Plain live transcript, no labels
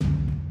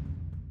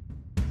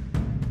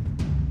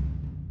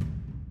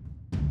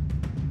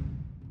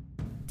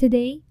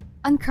Today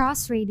on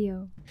Cross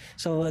Radio.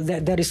 So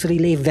there is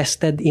really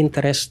vested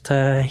interest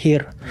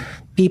here.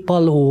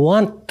 People who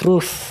want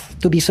truth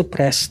to be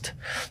suppressed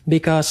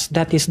because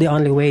that is the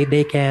only way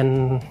they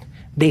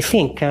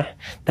think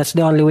that's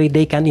the only way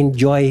they can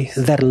enjoy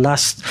their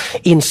lust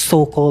in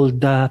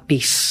so-called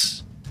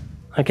peace.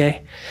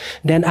 Okay?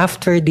 Then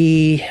after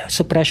the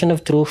suppression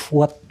of truth,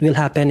 what will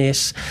happen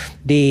is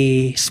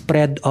the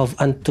spread of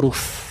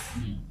untruth.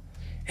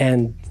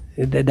 And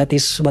that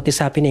is what is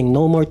happening.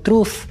 No more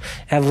truth.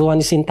 Everyone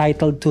is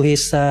entitled to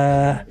his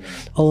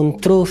own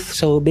truth.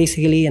 So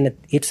basically,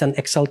 it's an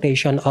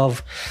exaltation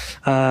of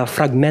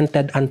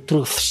fragmented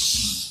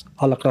untruths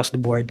all across the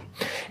board.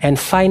 And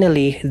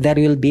finally, there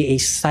will be a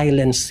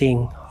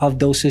silencing of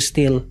those who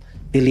still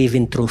believe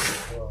in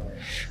truth.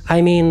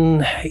 I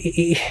mean,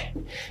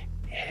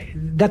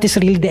 that is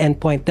really the end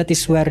point. That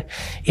is where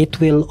it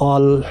will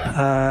all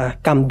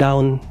come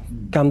down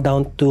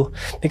to,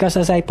 because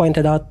as I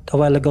pointed out a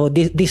while ago,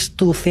 these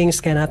two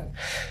things cannot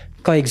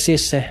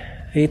coexist.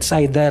 It's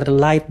either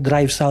light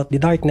drives out the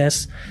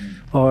darkness,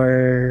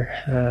 or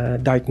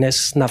darkness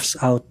snuffs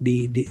out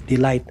the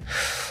light.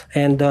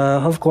 And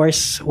of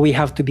course, we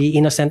have to be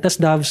innocent as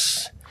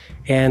doves,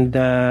 and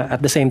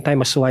at the same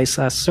time as wise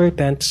as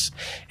serpents.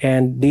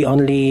 And the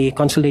only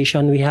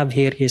consolation we have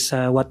here is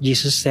what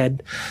Jesus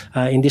said,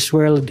 in this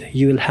world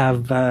you will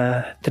have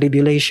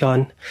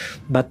tribulation,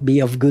 but be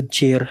of good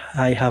cheer,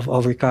 I have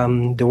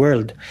overcome the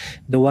world.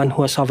 The one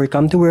who has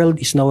overcome the world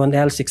is no one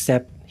else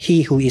except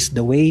he who is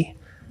the way,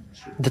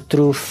 the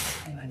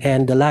truth,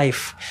 and the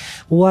life.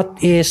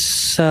 What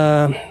is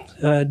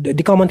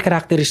the common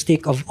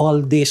characteristic of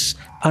all these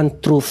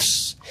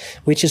untruths,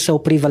 which is so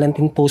prevalent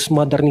in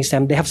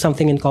postmodernism? They have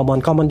something in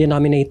common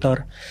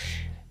denominator.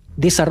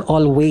 These are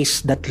all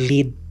ways that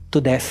lead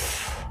to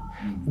death.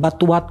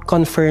 But what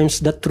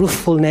confirms the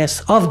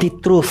truthfulness of the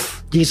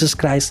truth, Jesus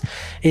Christ,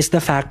 is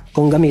the fact,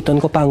 kung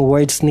gamiton ko pa ang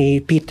words ni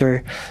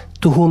Peter,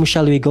 to whom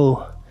shall we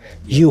go?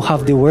 You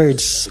have the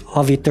words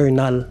of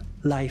eternal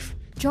life.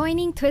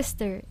 Joining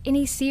Twister in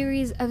a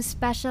series of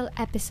special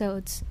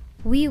episodes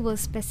we will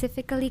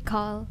specifically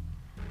call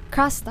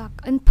Crosstalk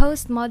on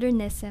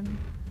Postmodernism.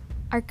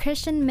 Our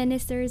Christian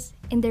ministers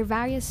in their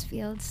various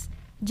fields,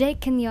 Jake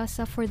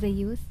Kenyosa for the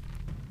youth,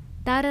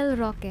 Darrell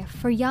Roque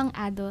for young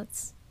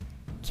adults,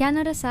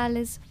 Kiana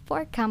Rosales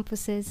for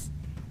campuses,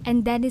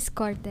 and Dennis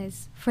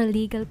Cortez for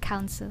legal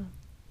counsel.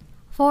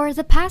 For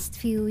the past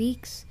few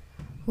weeks,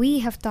 we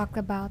have talked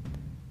about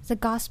the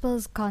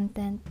gospel's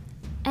content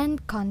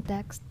and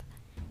context,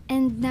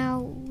 and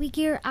now we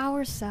gear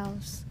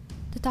ourselves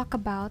to talk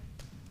about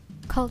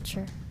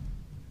culture.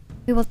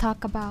 We will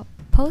talk about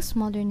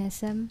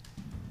postmodernism,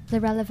 the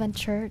relevant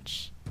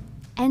church,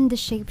 and the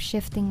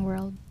shape-shifting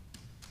world.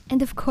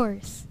 And of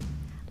course,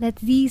 let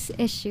these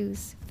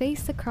issues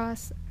face the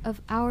cross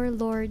of our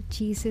Lord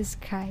Jesus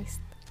Christ.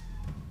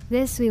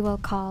 This we will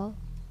call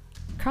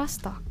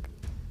Crosstalk.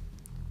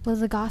 Will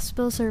the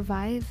gospel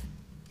survive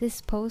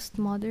this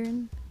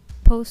postmodern,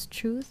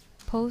 post-truth,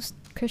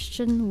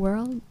 post-Christian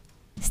world?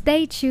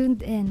 Stay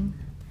tuned in.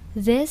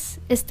 This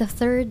is the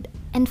third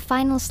and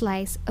final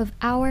slice of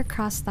our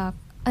crosstalk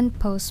on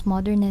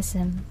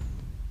postmodernism.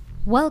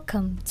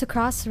 Welcome to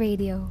Cross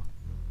Radio.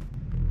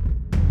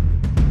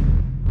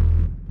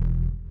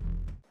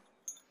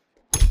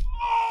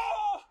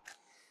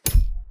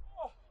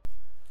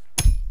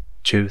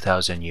 Two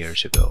 2,000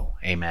 years ago,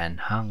 a man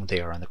hung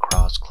there on the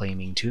cross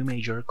claiming two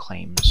major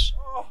claims.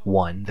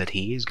 One, that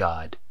he is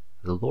God,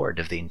 the Lord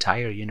of the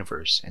entire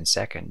universe, and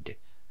second,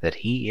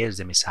 that he is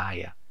the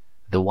Messiah,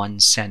 the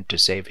one sent to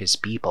save his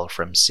people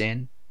from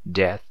sin,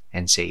 death,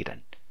 and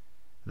Satan.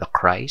 The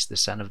Christ, the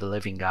Son of the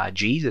living God,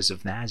 Jesus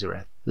of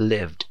Nazareth,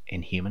 lived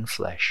in human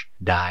flesh,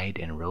 died,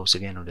 and rose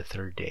again on the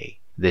third day.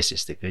 This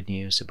is the good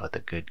news about the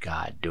good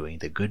God doing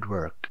the good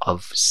work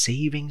of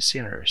saving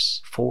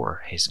sinners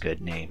for his good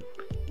name.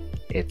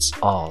 It's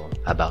all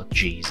about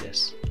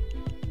Jesus.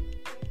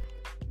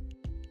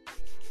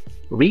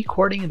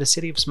 Recording in the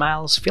city of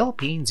Smiles,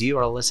 Philippines, you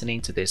are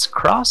listening to this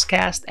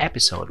Crosscast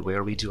episode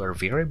where we do our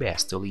very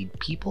best to lead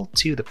people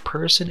to the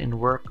person and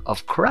work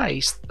of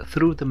Christ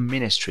through the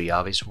ministry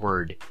of His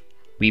Word.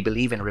 We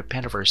believe and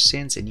repent of our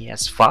sins and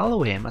yes,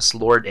 follow Him as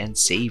Lord and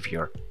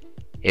Savior.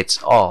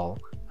 It's all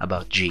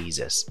about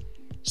Jesus.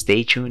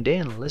 Stay tuned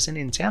in, listen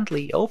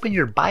intently, open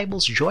your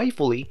Bibles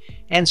joyfully,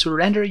 and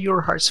surrender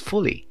your hearts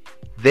fully.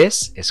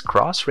 This is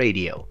Cross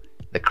Radio,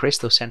 the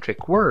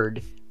Christocentric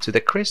Word to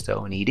the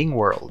Christo-needing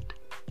world.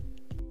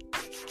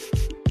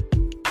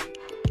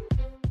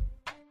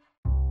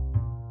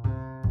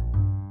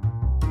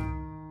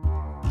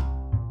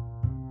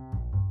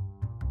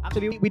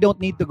 Actually, we don't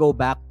need to go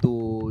back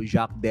to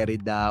Jacques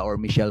Derrida or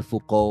Michel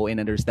Foucault in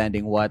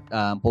understanding what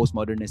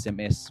postmodernism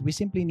is. We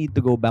simply need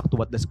to go back to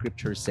what the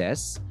scripture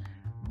says,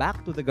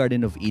 back to the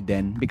Garden of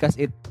Eden, because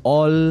it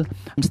all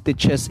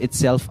stitches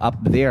itself up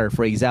there.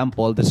 For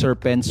example, the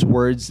serpent's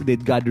words,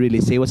 did God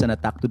really say, was an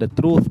attack to the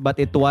truth, but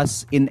it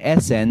was in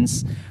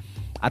essence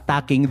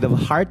attacking the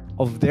heart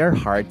of their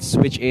hearts,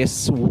 which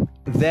is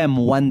them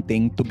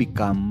wanting to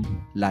become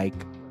like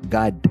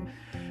God.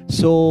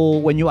 So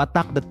when you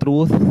attack the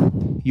truth,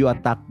 you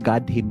attack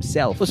God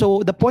Himself.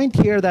 So the point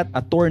here that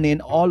attorney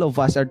and all of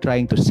us are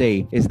trying to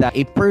say is that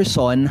a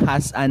person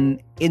has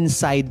an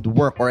inside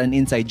work or an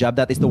inside job,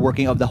 that is the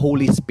working of the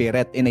Holy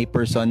Spirit in a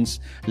person's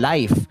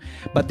life.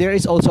 But there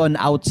is also an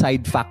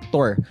outside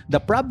factor. The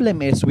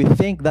problem is we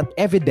think that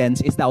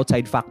evidence is the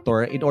outside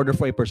factor in order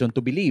for a person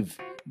to believe.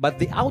 But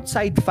the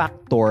outside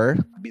factor,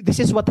 this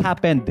is what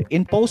happened.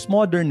 In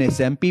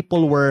postmodernism,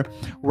 people were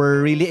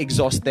really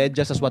exhausted,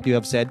 just as what you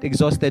have said,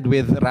 exhausted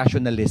with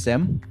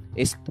rationalism,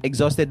 is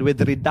exhausted with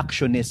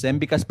reductionism,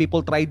 because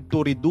people tried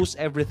to reduce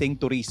everything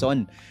to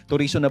reason, to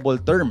reasonable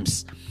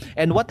terms.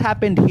 And what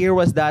happened here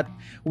was that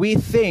we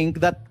think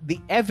that the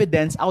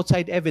evidence,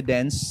 outside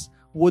evidence,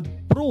 would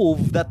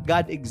prove that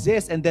God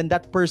exists, and then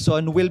that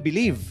person will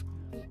believe.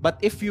 But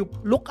if you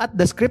look at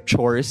the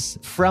scriptures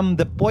from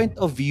the point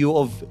of view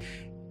of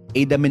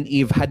Adam and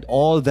Eve had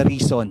all the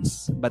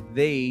reasons, but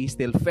they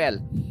still fell.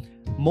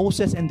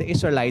 Moses and the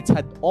Israelites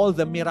had all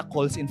the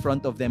miracles in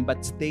front of them,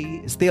 but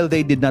still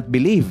they did not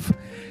believe.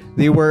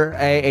 They were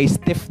a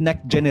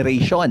stiff-necked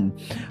generation.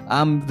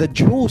 The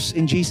Jews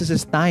in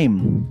Jesus'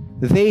 time,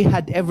 they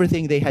had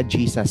everything. They had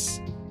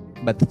Jesus,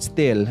 but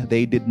still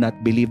they did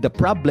not believe. The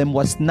problem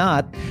was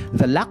not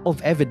the lack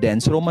of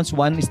evidence. Romans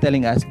 1 is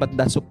telling us, but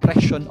the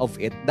suppression of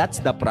it. That's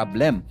the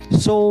problem.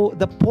 So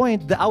the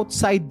point, the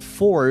outside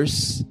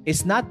force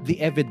is not the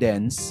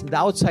evidence. The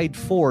outside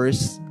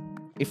force,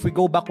 if we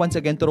go back once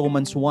again to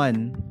Romans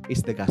 1,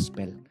 is the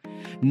gospel.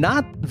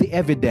 Not the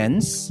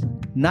evidence,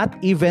 not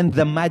even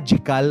the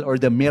magical or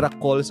the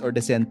miracles or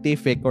the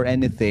scientific or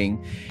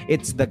anything.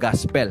 It's the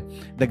gospel.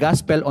 The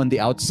gospel on the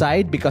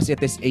outside, because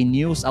it is a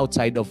news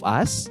outside of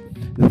us.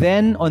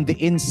 Then on the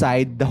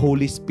inside, the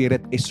Holy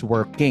Spirit is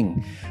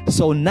working.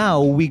 So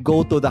now we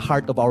go to the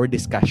heart of our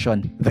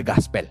discussion, the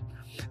gospel.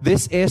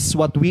 This is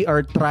what we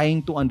are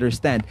trying to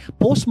understand.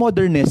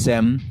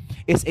 Postmodernism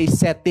is a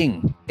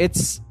setting.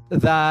 It's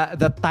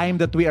the time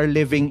that we are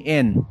living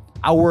in.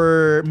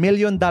 Our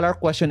million-dollar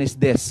question is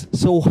this.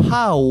 So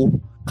how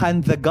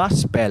can the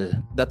gospel,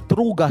 the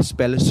true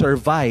gospel,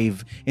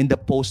 survive in the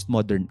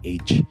postmodern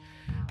age?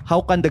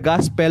 How can the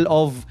gospel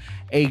of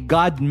a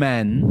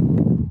God-man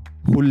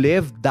who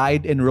lived,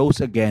 died, and rose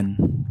again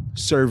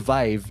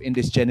survive in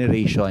this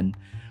generation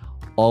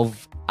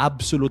of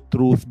absolute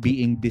truth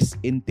being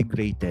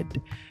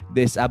disintegrated,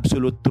 this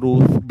absolute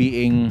truth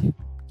being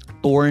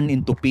torn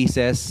into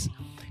pieces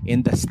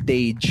in the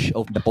stage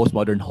of the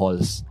postmodern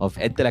halls of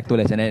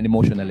intellectualism and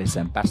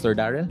emotionalism? Pastor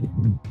Darrell?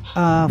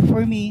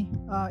 For me,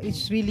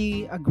 it's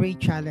really a great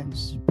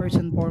challenge, first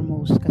and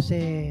foremost,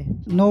 kasi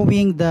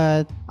knowing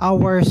that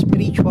our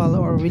spiritual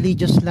or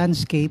religious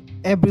landscape,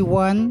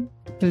 everyone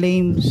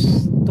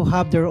claims to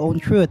have their own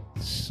truth.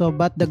 So,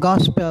 but the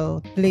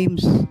gospel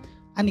claims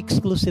an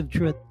exclusive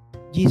truth.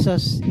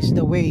 Jesus is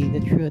the way, the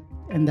truth,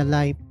 and the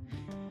life.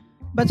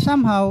 But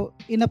somehow,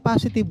 in a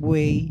positive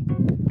way,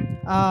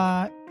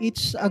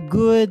 it's a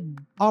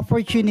good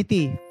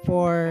opportunity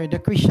for the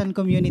Christian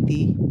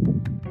community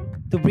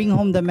to bring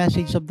home the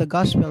message of the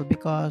gospel,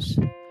 because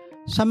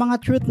sa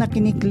mga truth na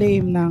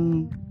kiniklaim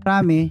ng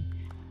marami,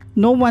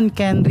 no one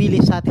can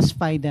really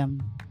satisfy them.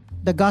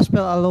 The gospel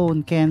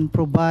alone can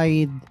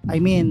provide,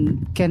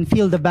 can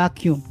fill the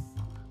vacuum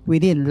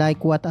within,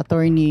 like what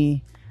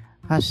attorney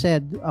has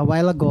said a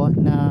while ago,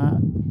 na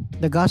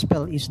the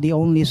gospel is the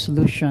only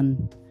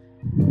solution.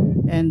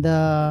 And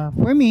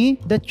for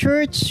me, the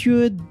church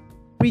should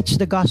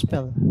preach the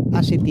gospel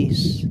as it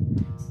is.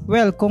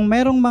 Well, kung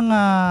merong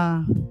mga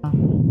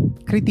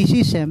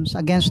criticisms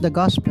against the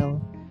gospel,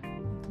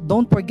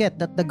 don't forget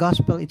that the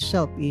gospel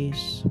itself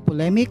is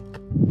polemic.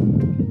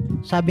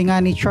 Sabi nga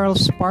ni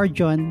Charles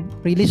Spurgeon,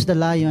 release the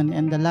lion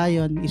and the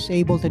lion is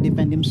able to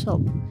defend himself.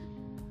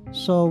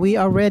 So we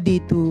are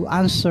ready to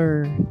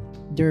answer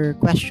their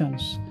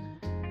questions.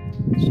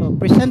 So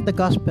present the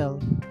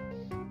gospel,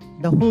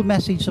 the whole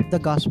message of the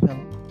gospel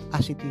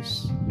as it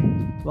is.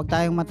 Huwag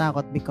tayong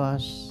matakot,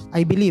 because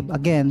I believe,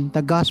 again,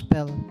 the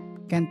gospel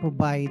can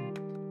provide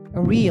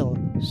a real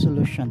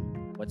solution.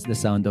 What's the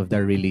sound of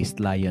the released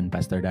lion,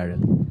 Pastor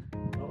Darrell?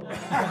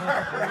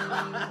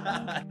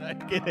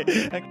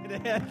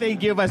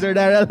 Thank you, Pastor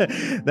Darrell.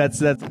 That's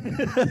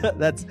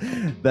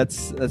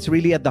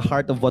really at the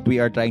heart of what we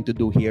are trying to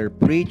do here.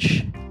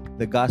 Preach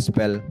the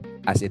gospel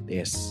as it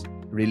is.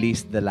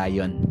 Release the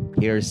lion.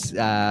 Here's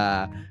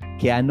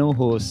Keanu,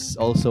 who's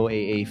also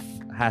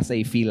has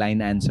a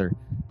feline answer.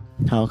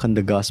 How can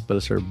the gospel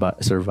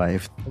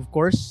survive? Of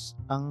course,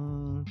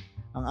 ang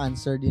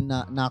answer din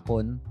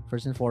nakon,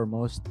 first and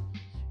foremost,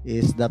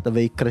 is that of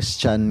a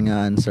Christian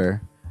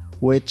answer,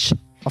 which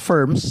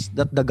affirms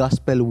that the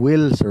gospel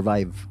will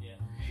survive.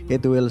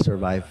 It will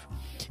survive.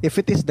 If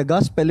it is the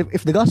gospel,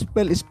 if the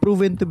gospel is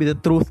proven to be the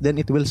truth, then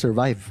it will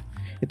survive.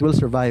 It will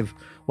survive.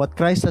 What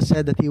Christ has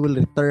said that He will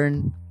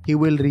return, He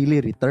will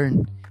really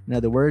return. In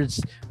other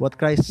words, what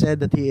Christ said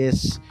that He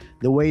is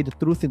the way, the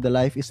truth, and the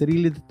life is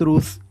really the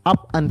truth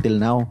up until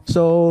now.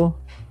 So,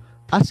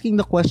 asking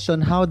the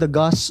question, how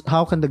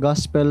can the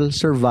gospel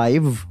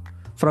survive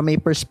from a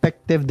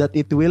perspective that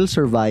it will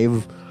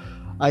survive,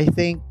 I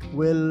think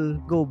we'll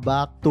go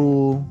back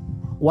to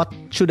what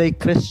should a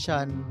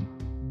Christian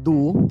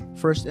do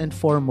first and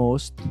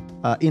foremost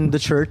in the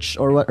church,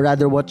 or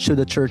what should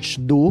the church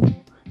do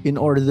in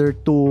order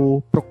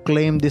to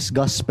proclaim this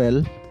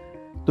gospel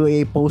to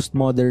a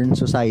postmodern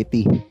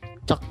society.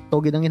 Tsak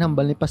to ginang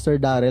inhambal ni Pastor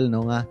Darrell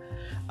no nga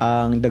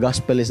the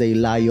gospel is a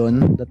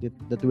lion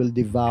that will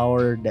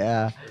devour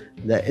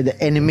the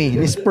enemy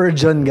ni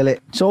Spurgeon gali.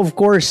 So of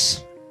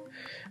course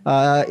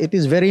it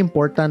is very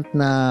important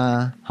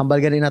na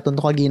hambal ganin naton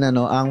to kagina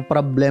no, ang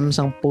problem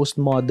sang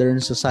postmodern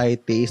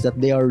society is that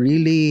they are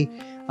really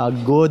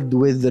good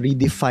with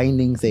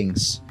redefining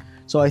things.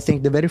 So I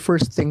think the very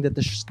first thing that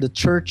the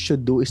church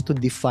should do is to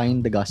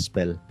define the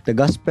gospel. The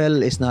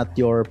gospel is not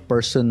your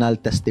personal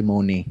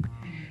testimony.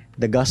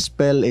 The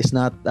gospel is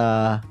not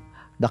the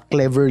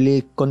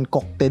cleverly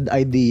concocted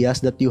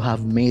ideas that you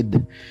have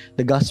made.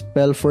 The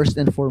gospel, first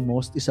and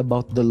foremost, is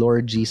about the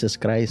Lord Jesus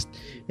Christ.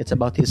 It's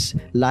about His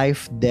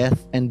life,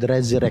 death, and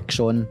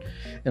resurrection,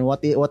 and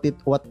what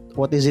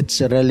is its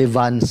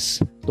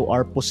relevance to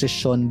our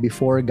position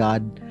before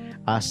God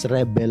as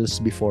rebels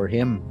before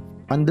Him.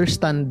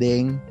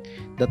 Understanding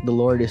that the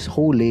Lord is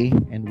holy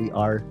and we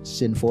are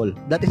sinful.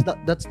 That's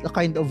the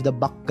kind of the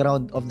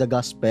background of the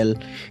gospel.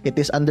 It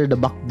is under the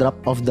backdrop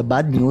of the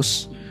bad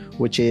news,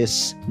 which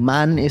is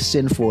man is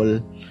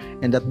sinful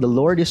and that the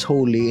Lord is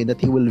holy and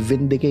that He will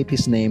vindicate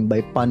His name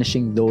by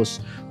punishing those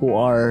who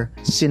are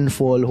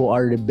sinful, who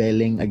are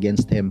rebelling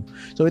against Him.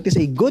 So it is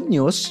a good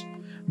news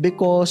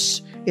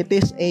because it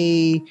is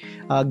a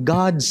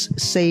God's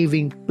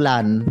saving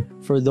plan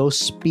for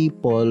those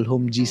people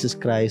whom Jesus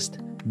Christ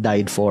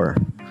died for.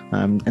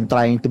 I'm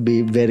trying to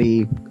be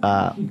very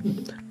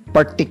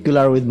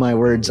particular with my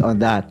words on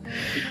that.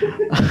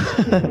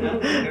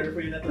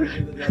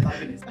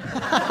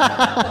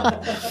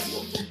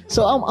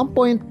 So ang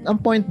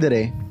point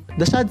dire,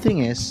 the sad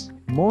thing is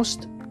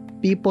most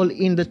people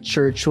in the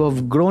church who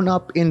have grown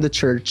up in the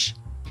church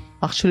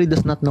actually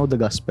does not know the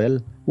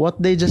gospel.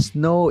 What they just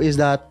know is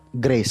that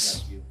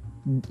grace,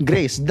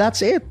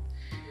 that's it.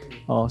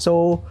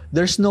 So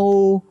there's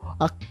no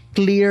a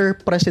clear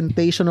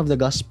presentation of the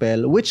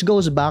gospel, which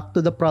goes back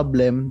to the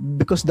problem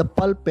because the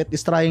pulpit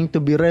is trying to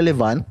be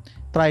relevant,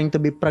 trying to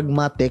be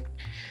pragmatic.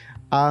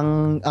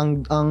 Ang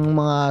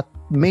mga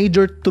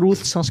major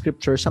truths ng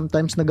scripture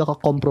sometimes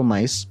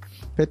nagaka-compromise.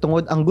 Kaya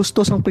tungod ang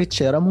gusto sang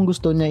preacher, among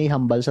gusto niya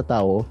ihambal sa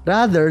tao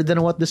rather than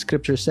what the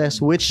scripture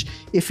says, which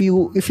if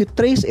you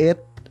trace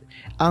it,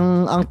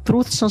 ang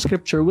truths ng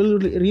scripture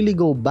will really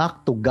go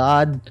back to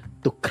God,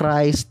 to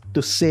Christ,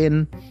 to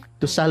sin,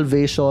 to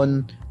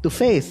salvation, to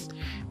faith,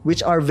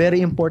 which are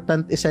very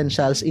important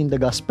essentials in the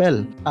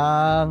gospel.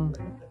 Ang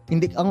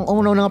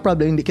una nga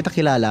problem, hindi kita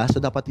kilala, so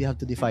dapat you have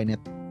to define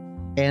it.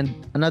 And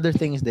another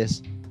thing is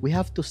this, we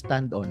have to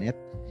stand on it.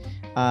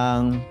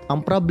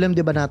 Ang problem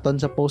di ba naton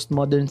sa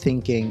postmodern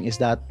thinking is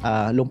that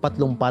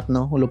lumpat-lumpat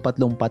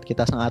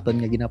kita sa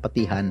aton nga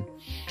ginapatihan.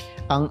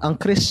 Ang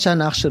Christian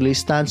actually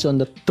stands on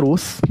the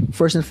truth.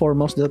 First and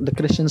foremost, the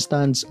Christian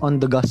stands on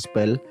the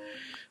gospel.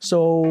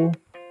 So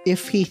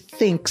if he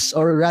thinks,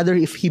 or rather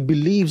if he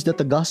believes that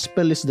the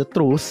gospel is the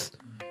truth,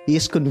 he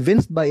is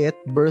convinced by it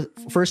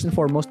first and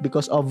foremost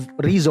because of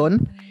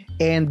reason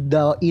and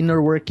the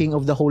inner working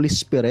of the Holy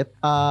Spirit.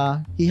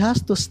 He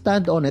has to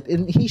stand on it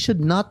and he should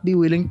not be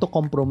willing to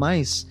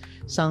compromise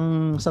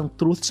sang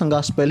truth, sang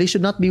gospel. He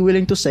should not be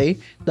willing to say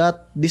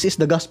that this is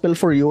the gospel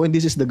for you and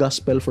this is the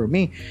gospel for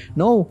me.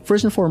 No,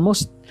 first and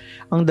foremost,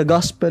 the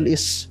gospel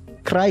is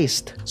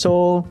Christ.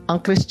 So,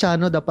 ang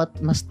Kristiyano dapat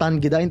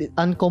ma-stand gida,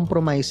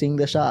 uncompromising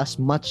na siya as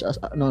much as,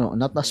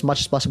 not as much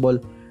as possible,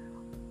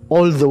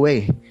 all the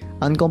way.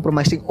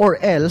 Uncompromising.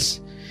 Or else,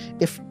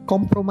 if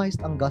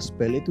compromised ang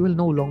gospel, it will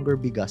no longer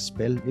be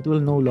gospel. It will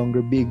no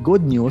longer be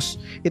good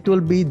news. It will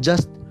be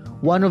just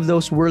one of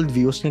those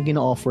worldviews na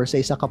gina-offer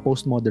sa isa ka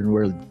postmodern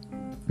world.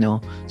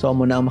 No? So,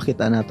 amo na ang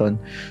makita naton.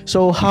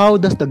 So,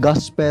 how does the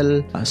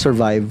gospel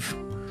survive?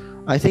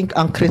 I think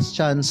ang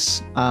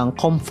Christians, ang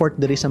comfort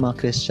diri sa mga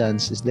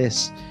Christians is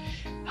this.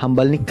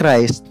 Hambal ni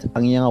Christ,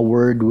 ang iyang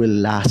word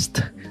will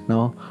last,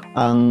 no?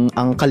 Ang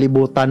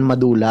kalibutan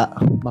madula,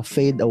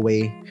 ma-fade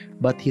away,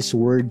 but His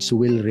words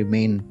will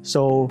remain.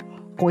 So,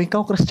 kung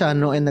ikaw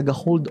Kristiyano ay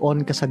nag-hold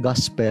on ka sa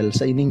gospel,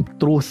 sa ining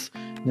truth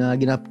nga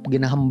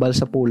ginahambal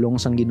sa pulong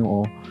sang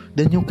Ginoo,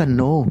 then you can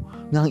know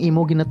nga ang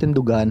imo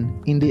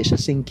ginatindugan hindi siya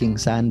sinking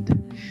sand.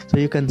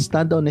 So you can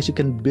stand on this, you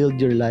can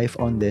build your life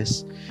on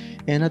this.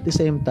 And at the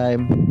same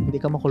time, hindi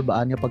ka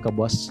makulbaan nga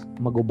pagkabuas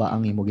maguba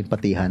ang imo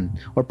ginpatihan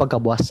or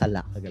pagkabuas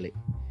sala kagali.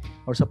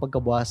 Or sa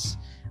pagkabuas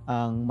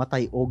ang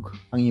matayog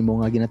ang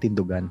imo nga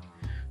ginatindugan.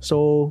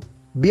 So,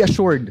 be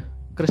assured,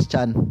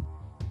 Christian,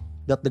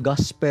 that the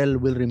gospel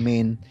will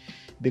remain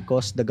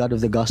because the God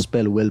of the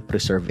gospel will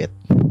preserve it.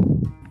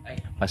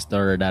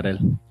 Pastor Darrell.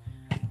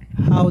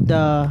 How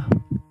the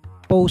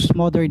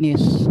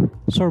postmodernist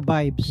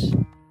survives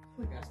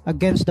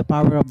against the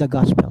power of the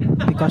gospel,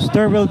 because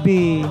there will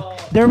be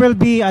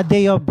a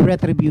day of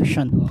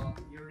retribution.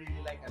 You're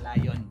really like a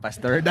lion.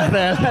 Pastor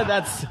Darrell.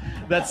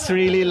 That's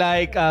really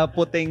like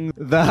putting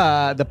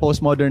the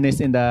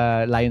postmodernists in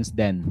the lion's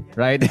den,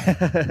 right?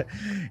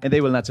 And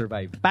they will not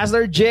survive.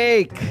 Pastor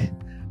Jake,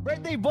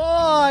 birthday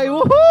boy,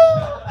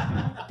 woohoo!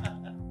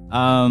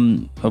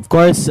 Of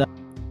course,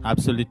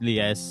 absolutely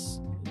yes.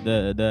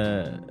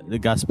 The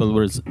gospel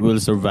will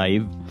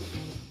survive.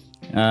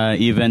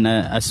 Even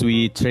as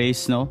we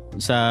trace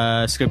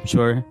sa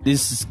scripture,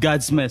 this is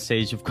God's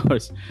message, of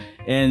course,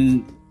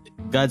 and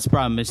God's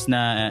promise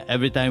na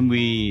every time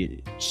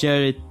we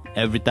share it,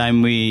 every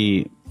time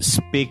we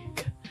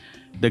speak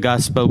the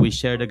gospel, we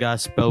share the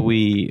gospel,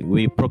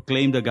 we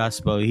proclaim the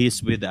gospel,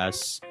 He's with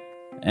us.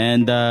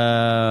 And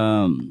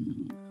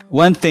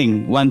one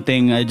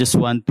thing I just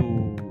want to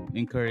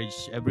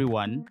encourage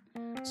everyone,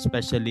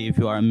 especially if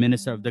you are a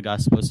minister of the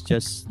gospels,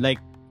 just like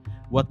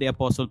what the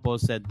Apostle Paul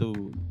said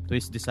to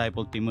his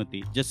disciple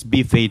Timothy, just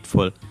be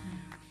faithful.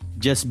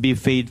 Just be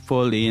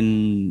faithful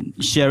in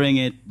sharing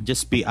it.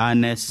 Just be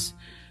honest.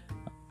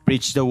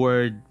 Preach the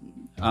word.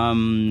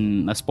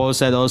 As Paul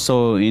said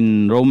also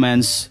in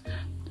Romans,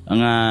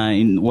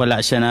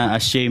 wala siya na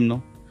ashamed,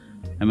 no?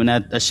 I'm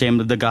not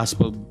ashamed of the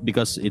gospel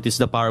because it is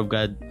the power of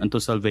God unto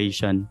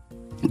salvation.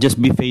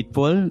 Just be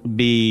faithful.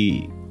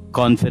 Be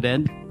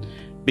confident.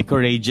 Be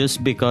courageous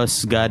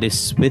because God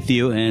is with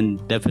you,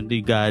 and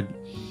definitely God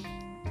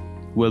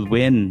will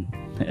win.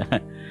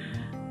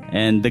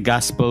 And the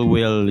gospel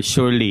will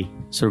surely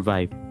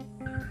survive.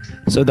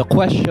 So the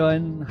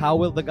question, how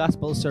will the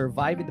gospel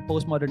survive in the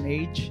postmodern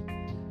age?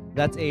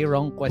 That's a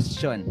wrong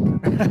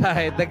question.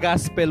 The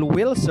gospel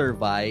will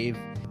survive.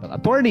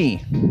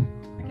 Attorney.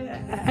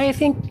 I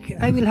think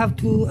I will have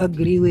to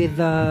agree with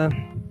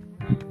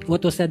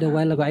what was said a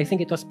while ago. I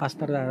think it was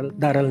Pastor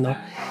Darrell, no?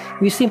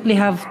 We simply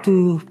have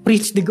to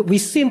preach the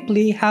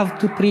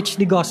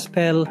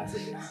gospel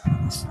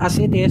as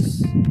it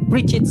is.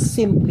 Preach it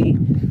simply,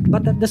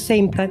 but at the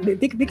same time,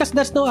 because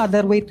there's no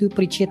other way to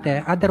preach it.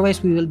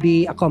 Otherwise, we will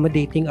be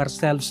accommodating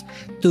ourselves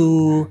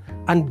to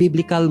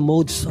unbiblical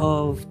modes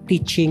of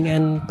teaching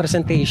and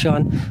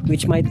presentation,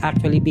 which might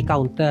actually be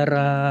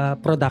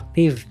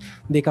counterproductive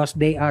because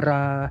they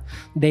are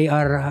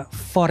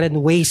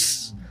foreign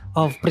ways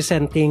of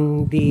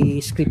presenting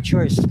the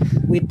scriptures.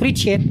 We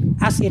preach it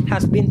as it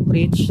has been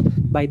preached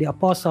by the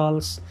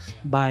apostles,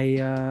 by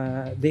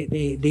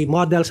the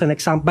models and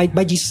example,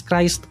 by Jesus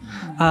Christ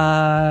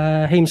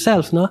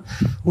himself. No,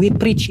 we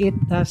preach it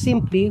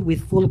simply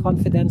with full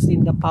confidence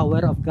in the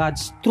power of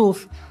God's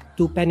truth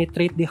to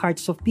penetrate the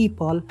hearts of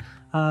people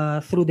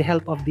through the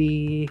help of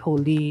the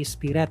Holy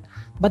Spirit.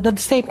 But at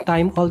the same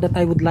time, all that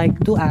I would like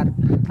to add,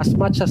 as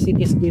much as it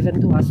is given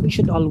to us, we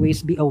should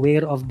always be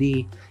aware of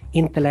the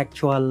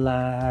intellectual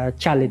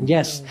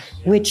challenges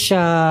which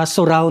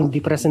surround the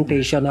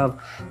presentation of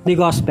the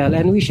gospel,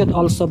 and we should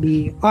also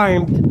be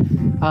armed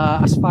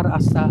as far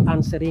as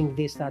answering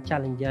these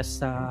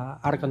challenges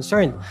are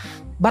concerned.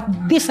 But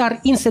these are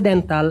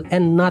incidental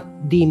and not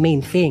the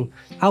main thing.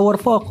 Our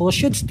focus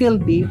should still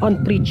be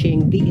on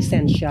preaching the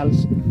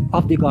essentials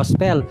of the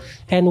gospel.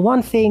 And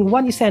one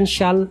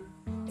essential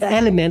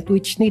element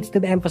which needs to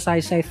be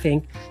emphasized, I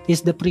think,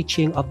 is the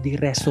preaching of the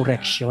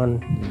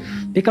resurrection.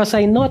 Because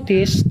I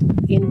noticed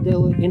in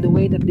the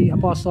way that the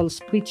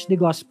apostles preach the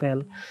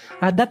gospel,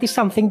 that is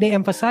something they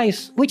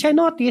emphasize, which I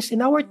notice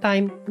in our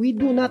time we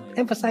do not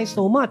emphasize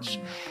so much,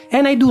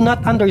 and I do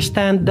not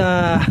understand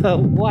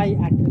why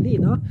actually.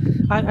 No,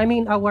 I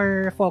mean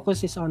our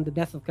focus is on the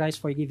death of Christ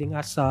for giving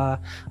us,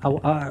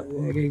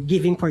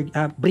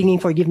 bringing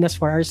forgiveness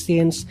for our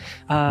sins,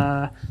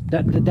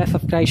 the death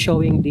of Christ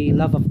showing the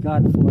love of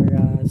God for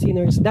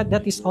sinners.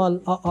 That is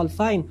all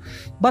fine,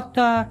 but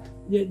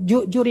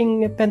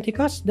during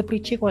Pentecost, the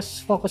preaching was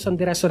focused on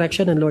the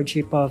resurrection and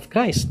lordship of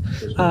Christ.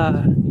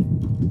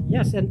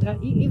 Yes, and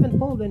even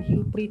Paul, when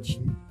he preached,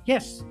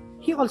 yes,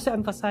 he also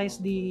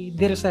emphasized the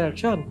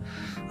resurrection.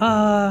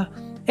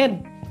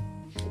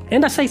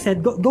 And as I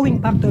said, going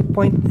back to the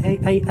point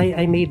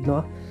I made,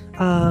 no,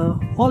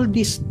 all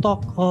this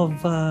talk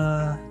of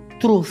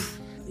truth,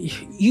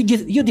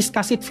 you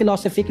discuss it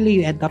philosophically,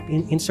 you end up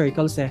in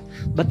circles.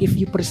 But if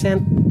you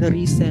present the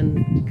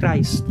risen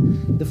Christ,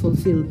 the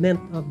fulfillment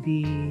of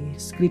the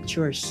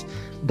scriptures,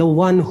 the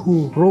one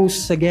who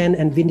rose again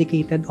and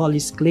vindicated all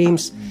his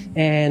claims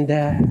and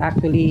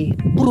actually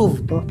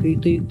proved,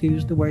 to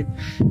use the word,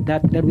 that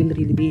there will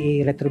really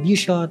be a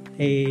retribution,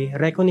 a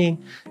reckoning,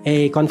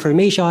 a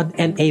confirmation,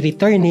 and a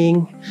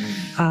returning,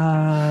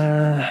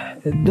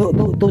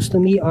 those to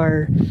me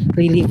are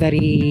really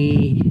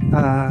very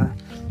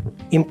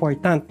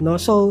important, no?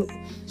 So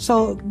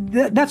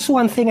that's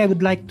one thing I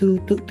would like to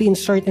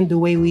insert in the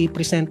way we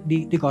present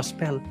the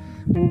gospel.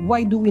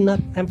 Why do we not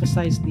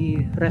emphasize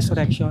the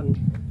resurrection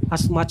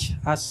as much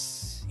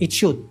as it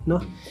should,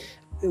 no?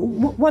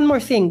 One more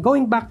thing,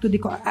 going back to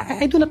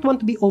I do not want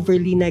to be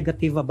overly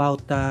negative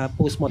about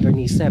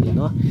postmodernism,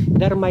 no?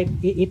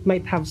 It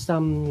might have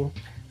some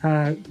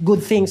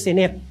good things in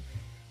it,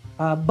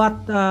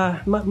 but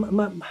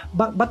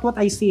what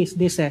I see is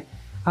this.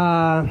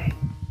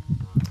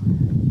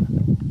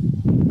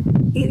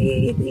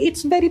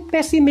 it's very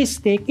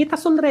pessimistic. It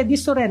has already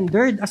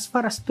surrendered as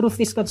far as truth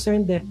is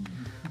concerned.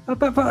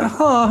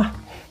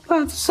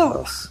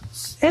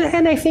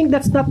 And I think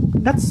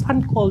that's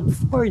uncalled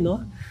for,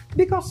 no?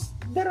 Because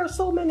there are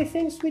so many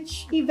things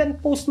which even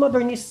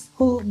postmodernists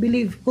who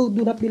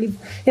do not believe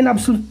in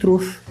absolute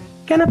truth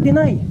cannot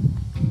deny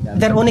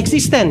their own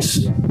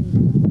existence.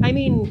 I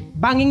mean,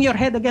 banging your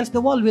head against the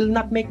wall will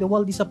not make the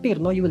wall disappear.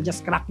 No, you will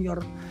just crack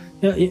your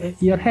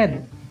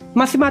head.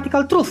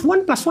 Mathematical truth,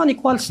 1 + 1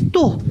 =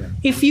 2.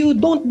 If you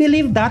don't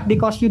believe that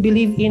because you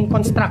believe in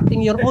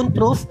constructing your own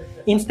truth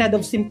instead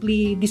of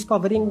simply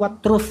discovering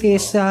what truth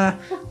is,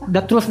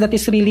 the truth that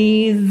is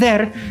really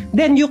there,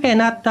 then you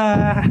cannot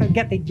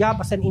get a job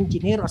as an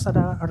engineer or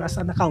as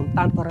an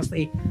accountant or as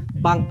a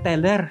bank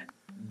teller.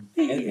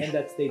 And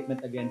that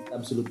statement against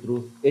absolute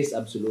truth is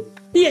absolute.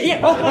 Yeah.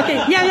 Oh, okay.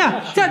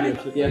 Yeah. So,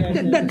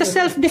 the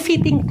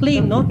self-defeating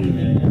claim, no?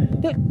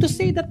 To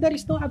say that there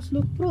is no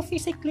absolute truth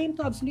is a claim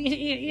to absolute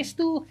is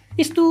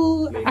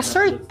to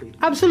assert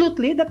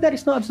absolutely that there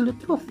is no absolute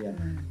truth.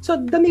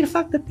 So the mere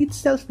fact that it's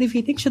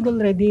self-defeating should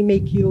already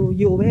make you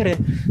aware.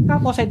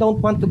 Tapos I don't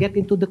want to get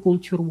into the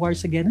culture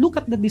wars again. Look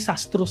at the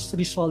disastrous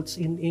results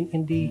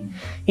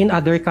in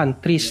other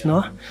countries,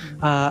 no?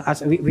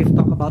 As we've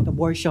talked about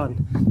abortion,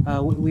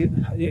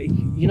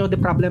 the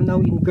problem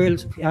now in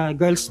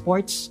girls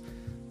sports,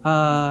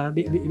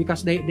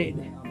 because they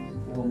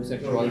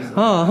homosexuals.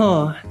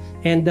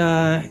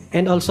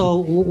 And also,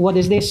 what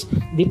is this?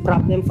 The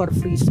problem for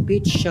free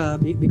speech,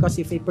 because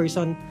if a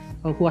person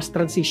who has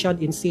transitioned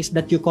insists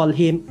that you call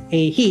him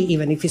a he,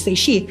 even if he's a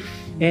she,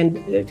 and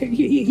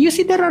you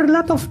see there are a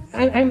lot of.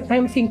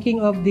 I'm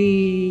thinking of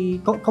the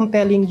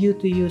compelling you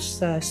to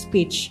use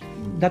speech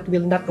that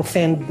will not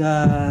offend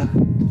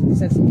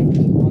sensitive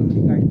people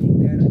regarding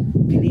their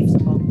beliefs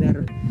about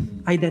their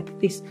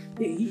identities.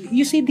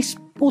 You see, this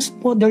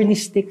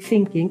postmodernistic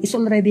thinking is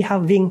already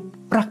having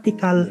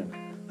practical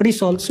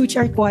results which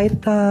are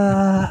quite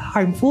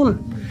harmful.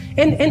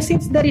 And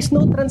since there is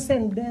no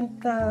transcendent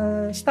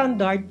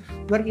standard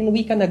wherein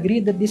we can agree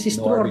that this is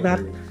true or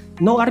not,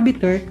 no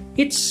arbiter,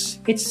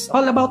 it's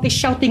all about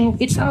shouting.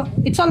 It's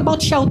all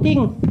about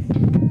shouting.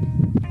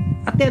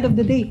 At the end of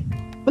the day,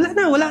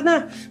 wala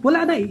na.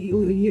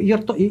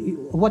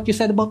 What you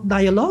said about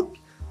dialogue,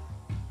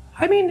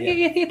 I mean,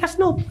 it has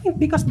no point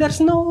because there's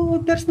no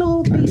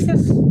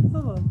basis.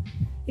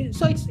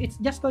 So it's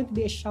just going to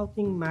be a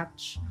shouting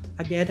match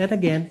again and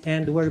again,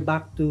 and we're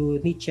back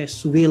to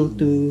Nietzsche's will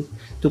to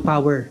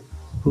power.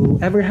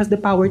 Whoever has the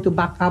power to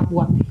back up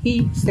what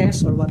he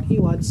says or what he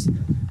wants,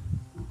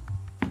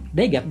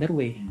 they get their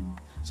way.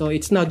 So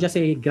it's now just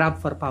a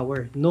grab for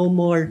power. No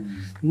more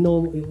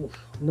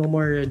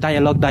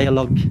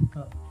dialogue.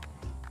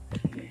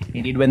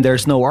 Indeed, when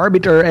there's no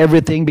arbiter,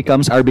 everything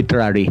becomes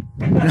arbitrary.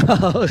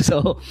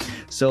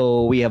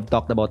 So we have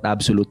talked about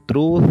absolute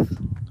truth.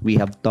 We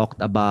have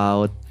talked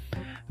about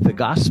the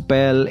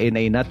gospel in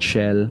a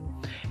nutshell,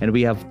 and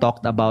we have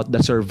talked about the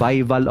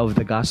survival of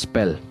the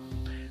gospel.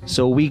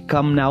 So we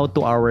come now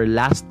to our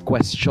last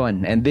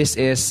question, and this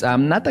is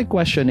not a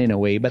question in a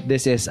way, but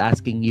this is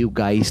asking you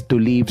guys to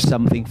leave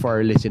something for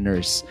our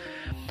listeners.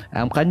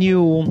 Can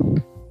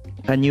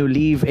you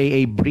leave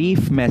a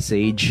brief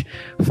message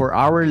for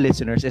our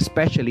listeners,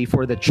 especially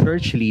for the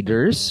church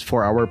leaders,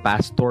 for our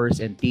pastors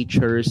and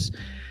teachers,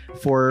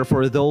 for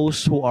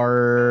those who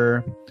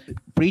are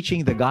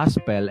preaching the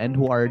gospel and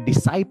who are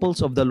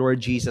disciples of the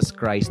Lord Jesus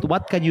Christ?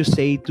 What can you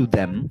say to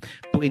them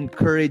to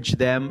encourage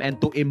them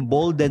and to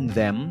embolden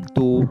them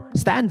to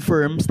stand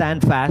firm,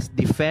 stand fast,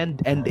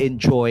 defend and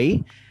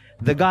enjoy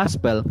the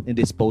gospel in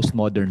this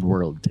postmodern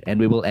world? And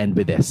we will end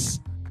with this.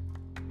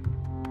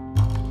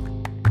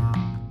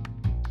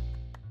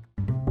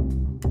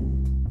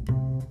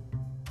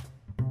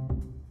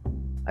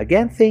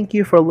 Again, thank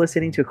you for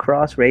listening to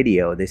Cross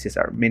Radio. This is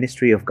our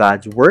ministry of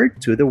God's Word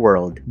to the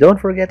world. Don't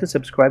forget to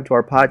subscribe to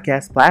our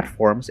podcast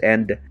platforms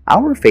and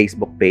our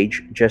Facebook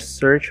page. Just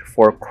search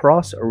for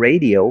Cross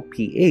Radio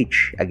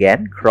PH.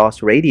 Again,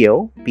 Cross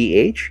Radio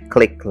PH.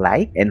 Click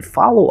like and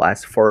follow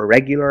us for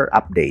regular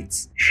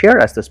updates. Share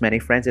us to as many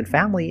friends and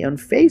family on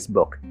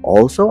Facebook.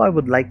 Also, I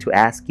would like to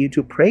ask you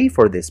to pray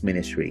for this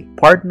ministry.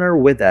 Partner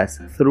with us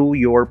through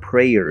your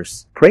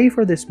prayers. Pray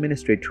for this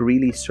ministry to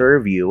really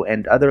serve you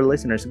and other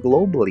listeners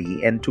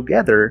globally, and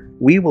together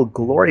we will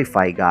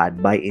glorify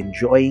God by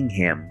enjoying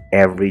Him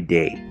every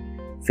day.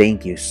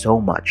 Thank you so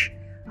much.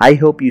 I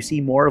hope you see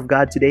more of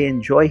God today.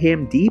 Enjoy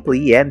Him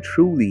deeply and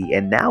truly.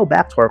 And now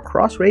back to our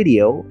Cross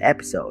Radio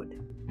episode.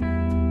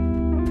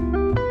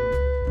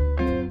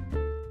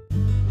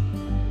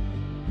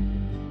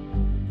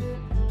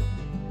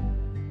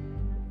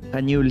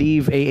 Can you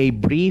leave a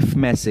brief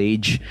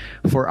message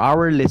for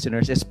our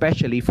listeners,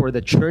 especially for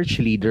the church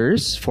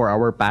leaders, for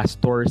our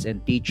pastors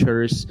and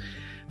teachers,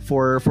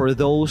 for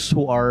those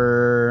who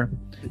are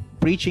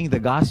preaching the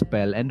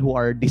gospel and who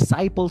are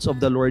disciples of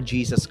the Lord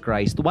Jesus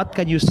Christ? What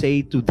can you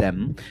say to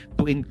them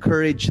to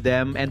encourage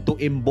them and to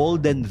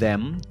embolden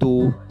them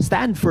to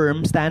stand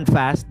firm, stand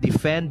fast,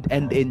 defend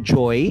and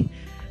enjoy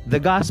the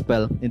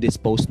gospel in this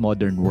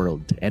postmodern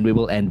world. And we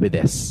will end with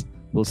this.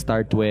 We'll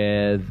start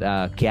with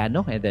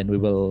Keanu, and then we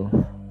will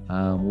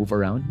move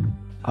around.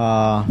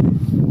 I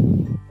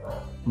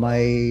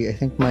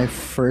think my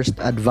first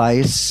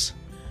advice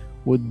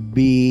would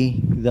be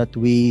that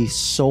we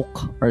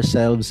soak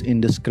ourselves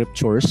in the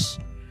scriptures.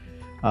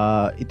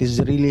 It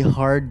is really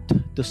hard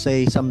to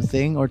say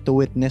something or to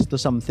witness to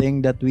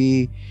something that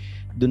we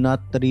do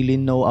not really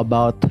know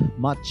about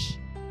much.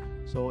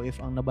 So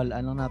if ang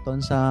nabalaan lang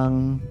naton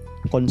sang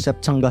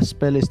concept sang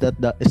gospel is that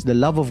is the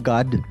love of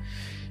God,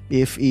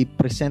 if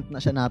i-present na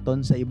siya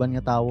naton sa ibang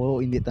nga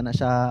tao, hindi ta na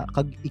siya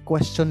kag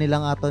i-question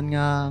nilang aton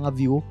nga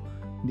view,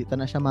 hindi ta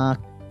na siya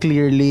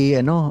clearly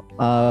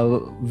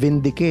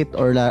vindicate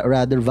or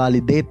rather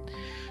validate.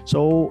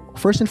 So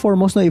first and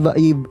foremost no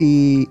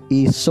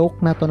i-soak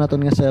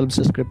naton nga selves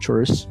sa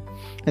scriptures.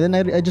 And then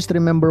I just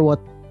remember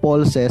what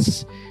Paul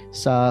says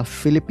sa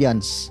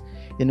Philippians,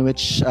 in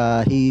which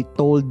he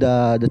told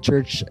the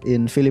church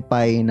in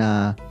Philippi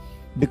na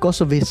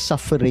because of his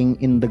suffering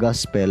in the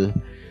gospel,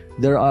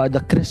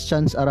 the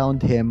Christians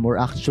around him were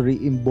actually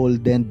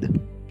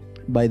emboldened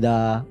by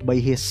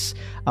his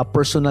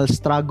personal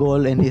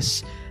struggle and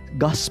his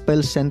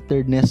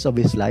gospel-centeredness of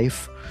his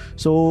life.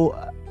 So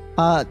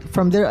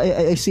from there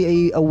I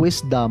see a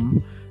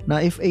wisdom na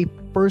if a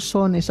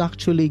person is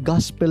actually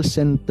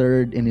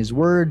gospel-centered in his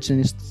words, in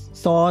his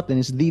thought, in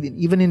his deed,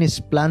 even in his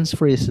plans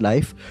for his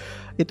life,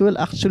 it will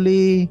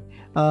actually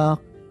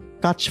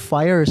catch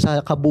fire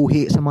sa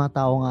kabuhi sa mga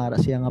tao nga ara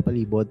siya nga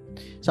palibot.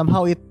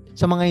 Somehow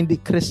sa mga hindi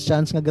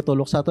Christians nga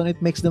gatulok sa aton,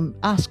 it makes them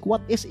ask, what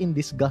is in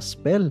this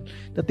gospel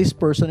that this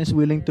person is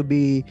willing to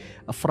be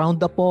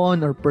frowned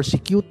upon or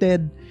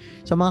persecuted?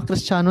 Sa mga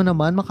Kristiyano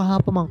naman,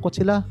 makahapamangkot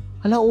sila.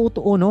 Hala,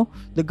 oo, no?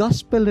 The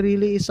gospel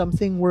really is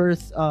something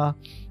worth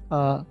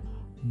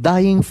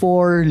dying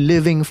for,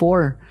 living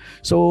for.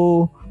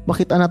 So,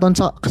 makita naton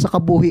sa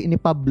kabuhi ni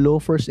Pablo,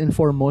 first and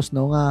foremost,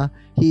 no, nga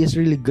he is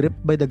really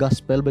gripped by the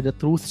gospel, by the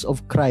truths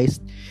of Christ,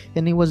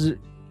 and he was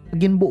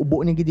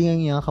ginbuo ni gid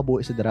nga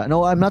kabuhi sa dara.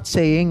 No, I'm not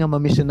saying nga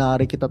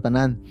ma-missionary kita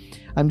tanan.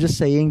 I'm just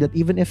saying that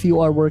even if you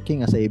are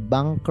working as a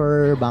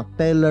banker, bank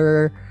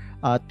teller,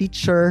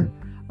 teacher,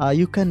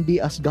 you can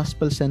be as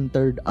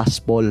gospel-centered as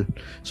Paul.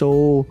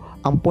 So,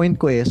 ang point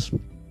ko is,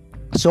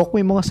 soak mo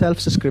yung mga self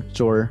sa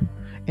scripture,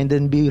 and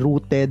then be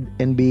rooted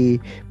and be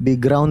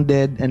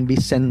grounded and be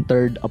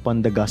centered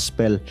upon the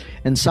gospel.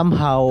 And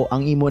somehow,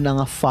 ang imo na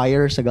nga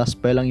fire sa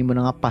gospel, ang imo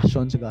na nga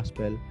passion sa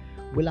gospel,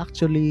 will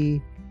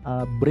actually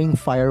bring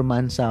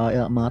fireman sa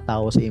mga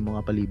tao sa imo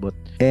nga palibot.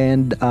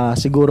 And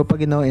siguro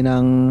pag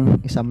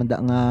inang isa man da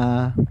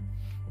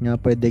nga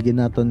pwede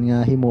ginaton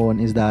nga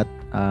himon is that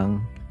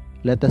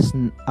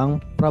ang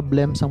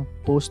problem sa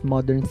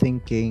postmodern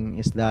thinking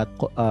is that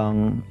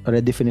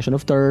redefinition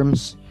of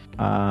terms,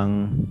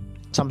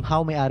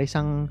 somehow may ari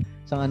sang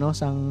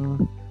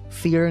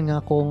fear nga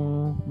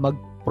kung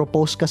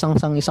mag-propose ka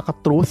sang isa ka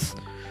truth,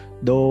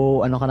 do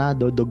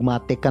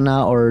dogmatic ka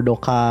na or do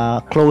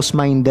ka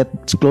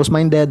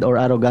close-minded or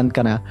arrogant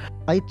ka na.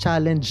 I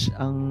challenge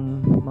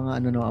ang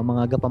mga ang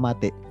mga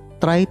gapamati,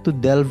 try to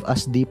delve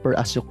as deeper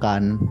as you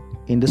can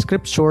in the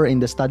scripture, in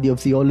the study of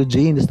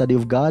theology, in the study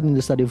of God, in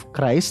the study of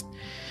Christ,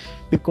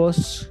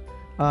 because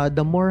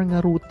the more nga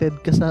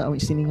rooted ka sa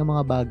sining nga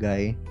mga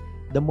bagay,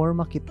 the more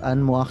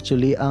makitaan mo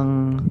actually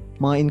ang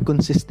mga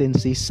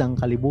inconsistencies sang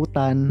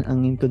kalibutan,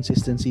 ang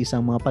inconsistencies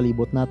sang mga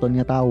palibot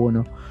naton nga tawo,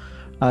 no.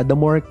 The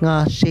more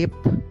nga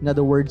shaped, in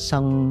other words,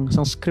 sang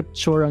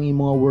scripture ang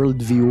imong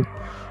worldview,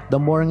 the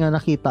more nga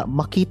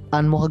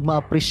makitaan mo kag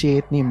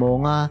ma-appreciate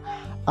nimo nga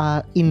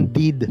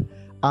indeed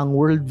ang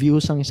worldview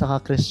sang isa ka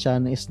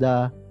Christian is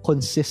the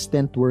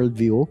consistent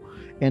worldview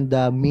and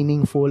the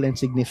meaningful and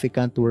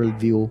significant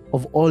worldview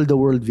of all the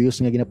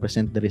worldviews nga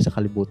gina-present diri sa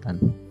kalibutan.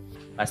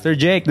 Pastor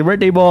Jake, the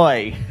birthday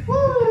boy.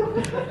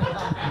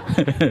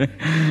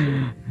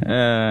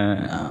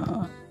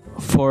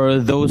 For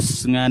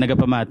those nga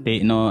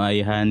nagapamati, no,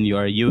 ayhan, you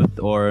are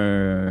youth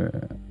or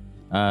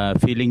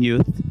feeling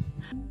youth,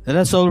 let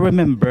us all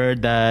remember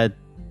that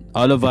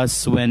all of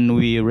us, when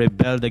we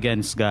rebelled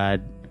against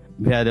God,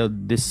 we had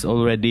this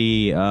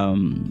already,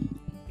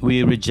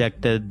 we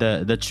rejected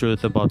the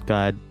truth about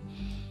God,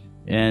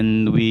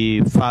 and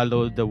we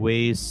followed the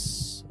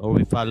ways, or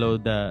we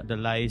followed the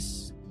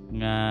lies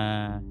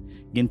nga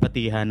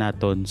ginpatihan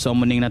naton. So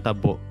muning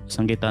natabo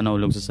sang kita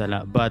naulog sa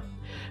sala. But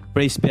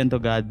praise be unto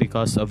God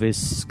because of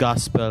His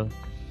gospel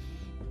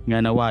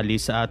nga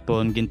nawali sa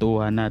aton,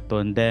 gintuuhan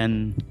naton.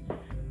 Then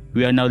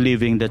we are now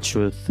living the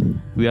truth.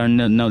 We are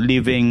now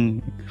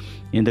living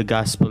in the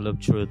gospel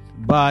of truth.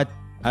 But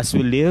as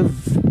we live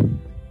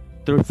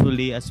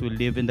truthfully, as we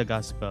live in the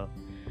gospel,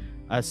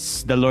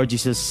 as the Lord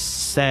Jesus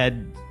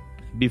said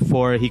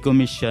before He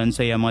commissioned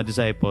sa iyang mga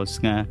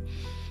disciples nga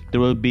there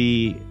will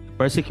be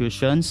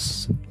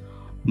persecutions,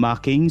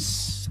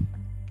 mockings,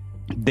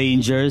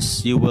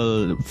 dangers you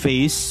will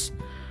face,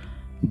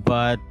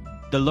 but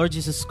the Lord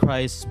Jesus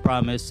Christ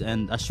promised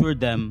and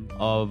assured them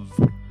of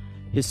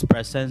His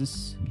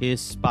presence,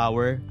 His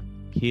power,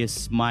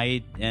 His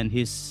might, and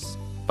His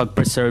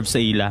pagpreserve sa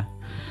ila.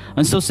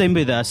 And so same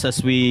with us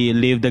as we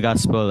live the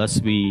gospel,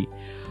 as we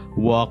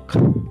walk,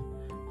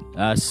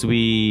 as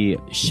we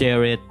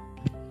share it.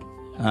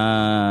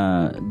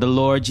 The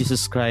Lord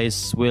Jesus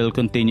Christ will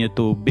continue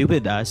to be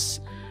with us,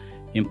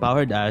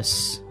 empowered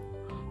us.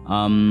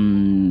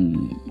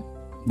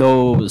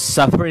 Though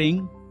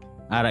suffering,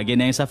 aragin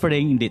na yung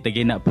suffering, hindi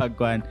tagi na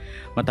pagkuhan,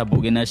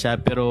 matabugin na siya.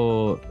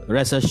 Pero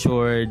rest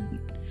assured,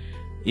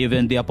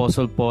 even the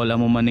Apostle Paul,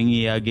 amo maning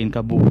iyagin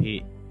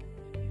kabuhi,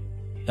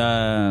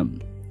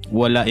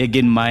 wala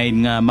again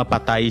mind nga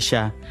mapatay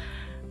siya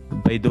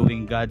by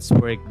doing God's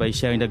work, by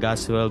sharing the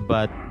gospel,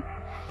 but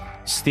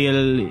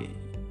still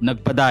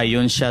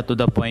nagpadayon siya to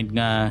the point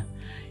nga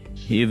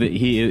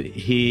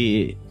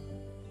he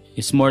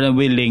is more than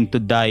willing to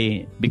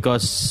die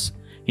because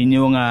he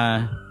knew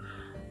nga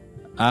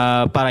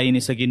para ini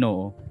sa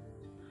Ginoo.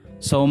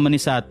 So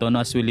manisato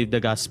no, as we live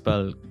the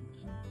gospel,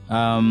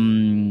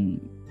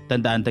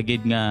 tandaan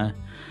tagid nga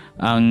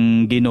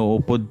ang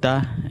Ginoo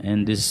pudta,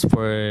 and this is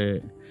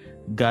for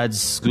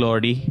God's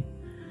glory,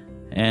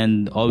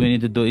 and all we need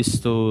to do is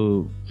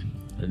to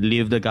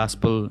live the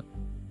gospel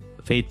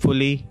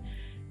faithfully,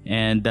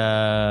 and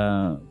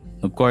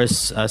of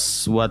course,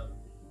 as what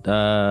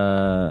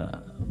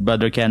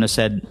Brother Keanu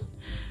said,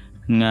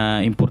 nga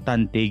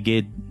importante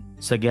gid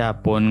sa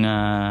gihapon nga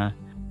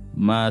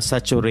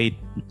ma-saturate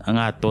ang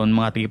aton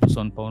mga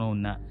tigipuson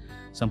paununa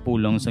sa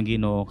pulong sa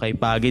Ginoo, kay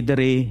pagi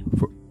diri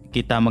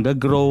kita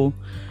mag-grow,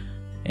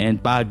 and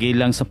pagi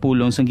lang sa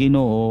pulong sa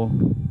Ginoo,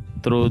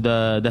 through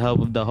the help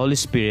of the Holy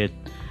Spirit,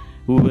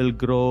 we will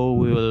grow,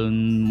 we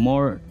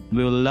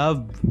will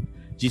love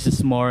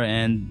Jesus more,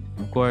 and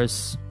of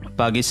course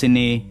pagi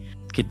sini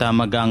kita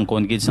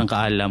mag-angkon gid sang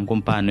kaalam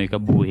kung paano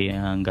ikabuhi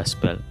ang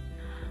gospel.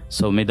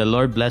 So may the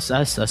Lord bless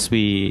us as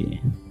we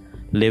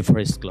live for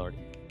His glory.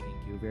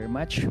 Thank you very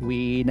much.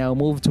 We now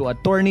move to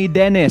Attorney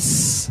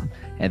Dennis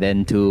and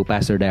then to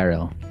Pastor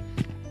Daryl.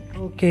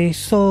 Okay,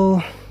 so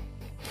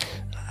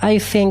I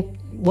think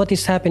what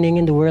is happening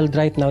in the world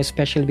right now,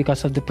 especially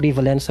because of the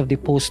prevalence of the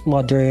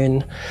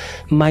postmodern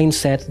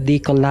mindset, the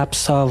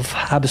collapse of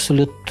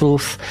absolute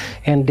truth,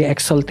 and the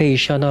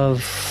exaltation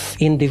of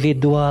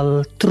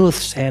individual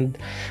truths and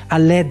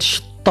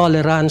alleged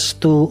tolerance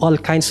to all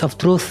kinds of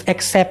truth,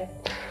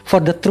 except for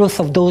the truth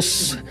of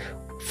those,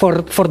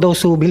 for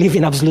those who believe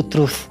in absolute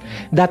truth.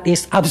 That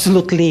is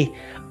absolutely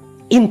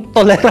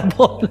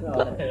intolerable.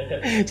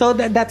 So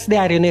that's the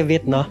irony of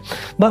it, no?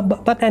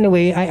 But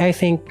anyway, I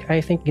think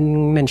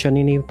in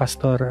mentioning ni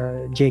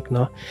Pastor Jake,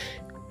 no,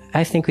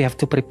 I think we have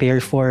to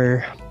prepare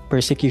for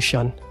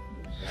persecution,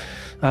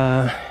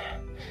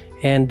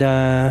 and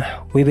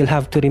we will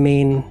have to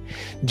remain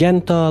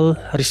gentle,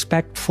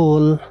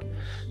 respectful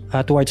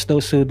towards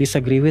those who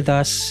disagree with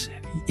us.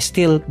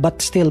 Still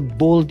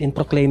bold in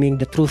proclaiming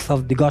the truth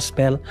of the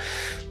gospel.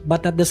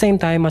 But at the same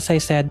time, as I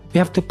said, we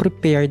have to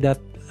prepare that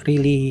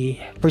really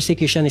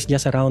persecution is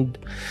just around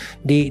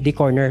the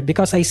corner,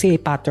 because I see a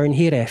pattern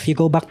here. If you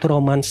go back to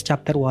Romans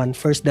chapter 1,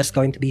 first there's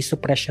going to be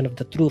suppression of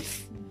the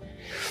truth,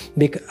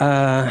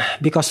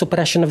 because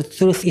suppression of the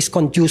truth is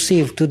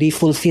conducive to the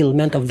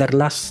fulfillment of their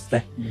lust.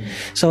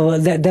 So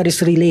there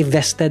is really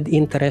vested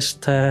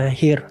interest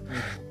here.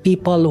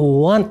 People who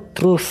want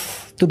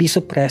truth to be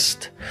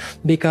suppressed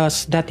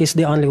because that is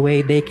the only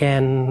way they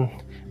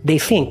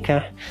think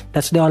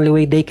that's the only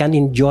way they can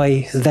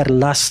enjoy their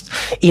lust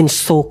in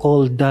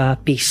so-called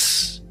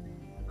peace.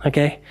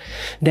 Okay?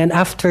 Then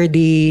after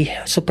the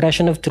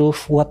suppression of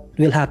truth, what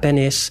will happen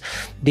is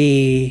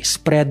the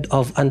spread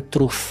of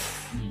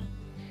untruth.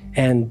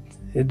 And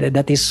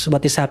that is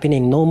what is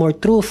happening. No more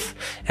truth.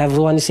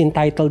 Everyone is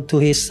entitled to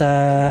his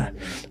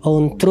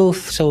own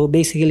truth. So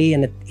basically,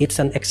 it's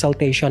an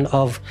exaltation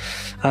of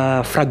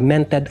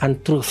fragmented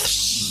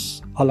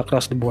untruths all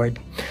across the board.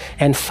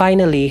 And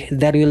finally,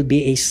 there will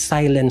be a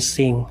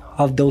silencing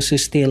of those who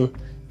still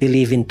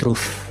believe in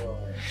truth.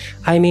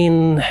 I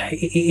mean,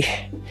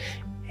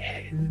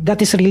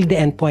 that is really the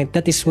end point.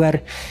 That is where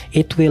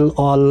it will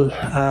all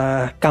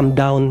come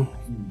down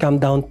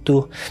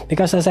to.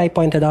 Because as I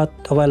pointed out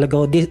a while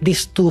ago,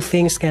 these two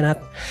things cannot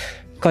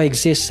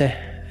coexist.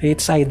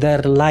 It's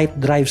either light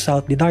drives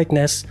out the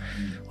darkness,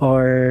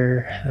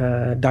 or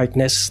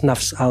darkness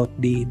snuffs out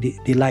the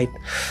light.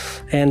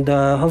 And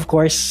of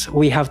course,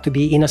 we have to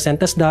be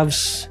innocent as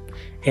doves,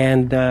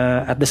 and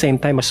at the same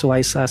time as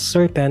wise as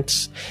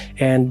serpents.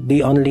 And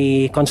the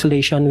only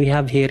consolation we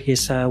have here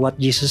is what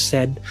Jesus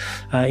said,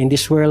 in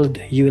this world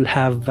you will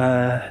have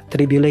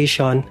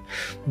tribulation,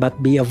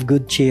 but be of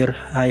good cheer,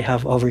 I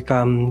have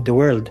overcome the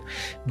world.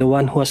 The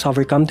one who has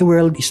overcome the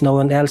world is no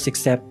one else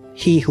except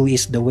he who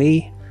is the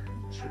way,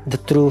 the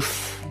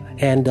truth,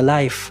 and the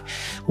life.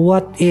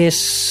 What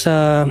is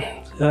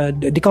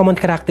the common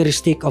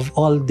characteristic of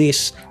all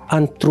these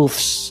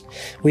untruths,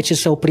 which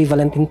is so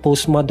prevalent in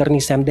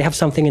postmodernism? They have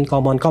something in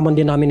common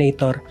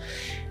denominator.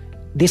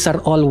 These are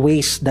all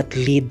ways that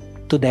lead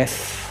to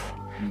death.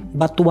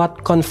 But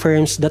what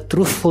confirms the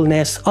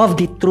truthfulness of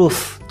the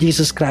truth,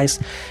 Jesus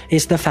Christ,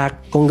 is the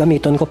fact, kung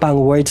gamiton ko pa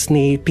ang words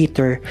ni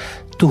Peter,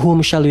 to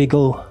whom shall we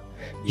go?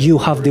 You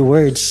have the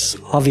words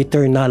of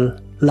eternal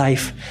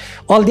life.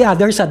 All the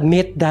others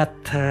admit that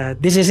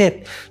this is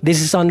it. This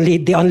is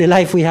the only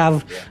life we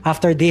have.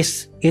 After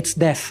this, it's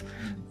death.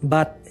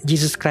 But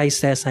Jesus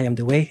Christ says, I am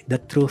the way, the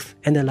truth,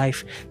 and the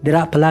life.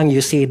 Dira pa lang, you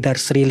see,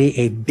 there's really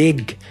a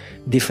big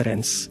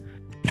difference.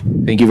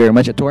 Thank you very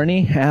much,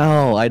 Attorney.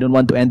 I don't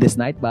want to end this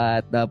night,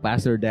 but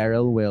Pastor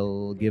Daryl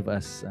will give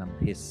us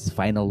his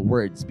final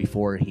words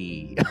before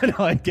he...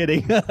 No, I'm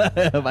kidding.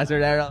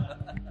 Pastor Daryl.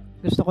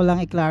 Gusto ko lang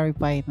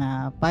i-clarify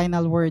na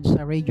final words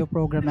sa radio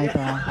program na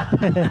ito.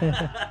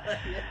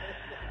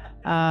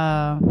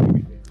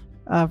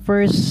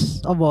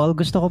 First of all,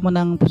 gusto ko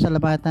munang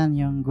pasalamatan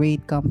yung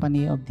great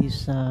company of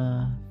these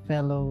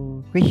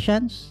fellow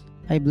Christians.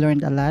 I've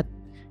learned a lot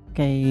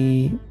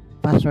kay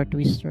Pastor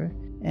Twister.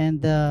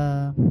 And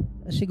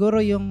siguro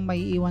yung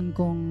may iwan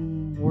kong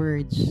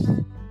words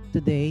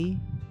today,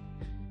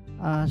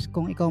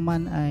 kung ikaw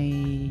man ay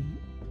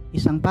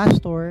isang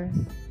pastor,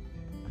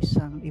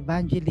 isang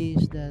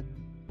evangelist, that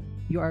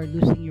you are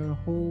losing your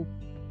hope,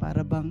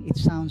 para bang it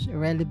sounds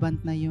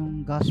irrelevant na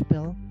yung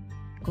gospel.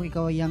 Kung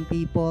ikaw ay young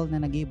people na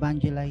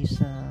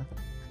nag-evangelize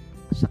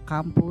sa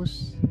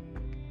campus,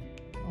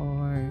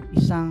 or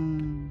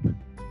isang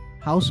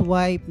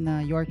housewife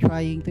na you're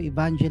trying to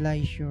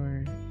evangelize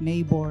your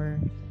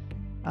neighbor,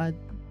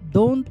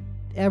 don't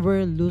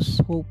ever lose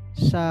hope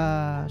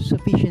sa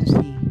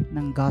sufficiency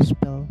ng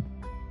gospel.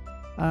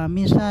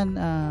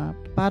 Minsan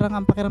parang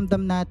ang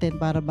pakiramdam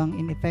natin para bang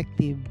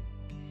ineffective,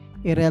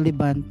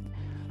 irrelevant.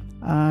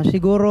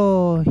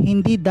 Siguro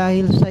hindi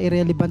dahil sa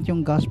irrelevant yung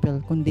gospel,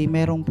 kundi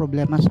merong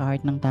problema sa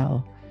heart ng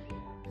tao.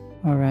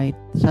 Alright,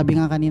 sabi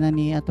nga kanina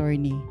ni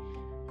attorney,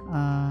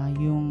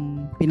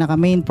 yung pinaka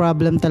main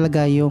problem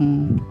talaga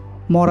yung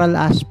moral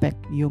aspect,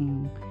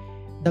 yung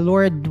the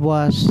Lord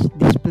was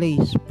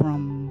displaced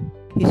from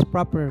His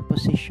proper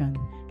position.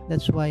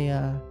 That's why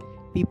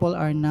people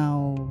are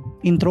now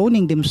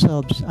enthroning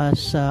themselves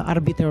as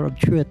arbiter of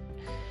truth.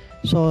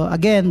 So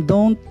again,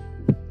 don't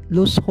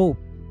lose hope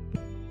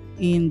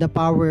in the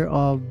power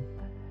of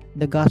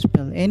the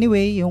gospel.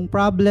 Anyway, yung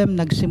problem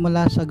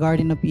nagsimula sa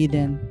Garden of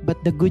Eden, but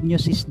the good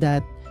news is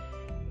that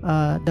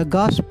the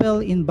gospel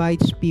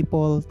invites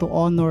people to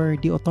honor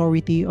the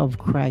authority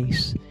of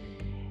Christ.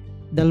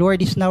 The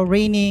Lord is now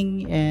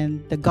reigning,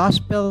 and the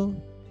gospel,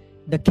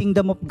 the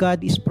kingdom of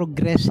God is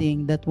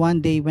progressing, that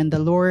one day when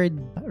the Lord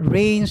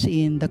reigns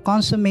in the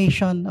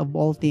consummation of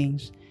all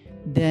things,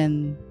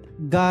 then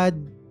God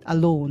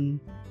alone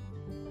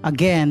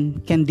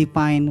again can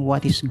define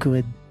what is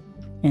good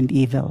and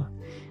evil.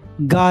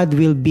 God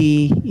will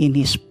be in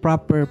His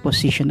proper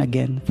position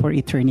again for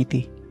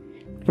eternity.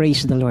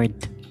 Praise the Lord.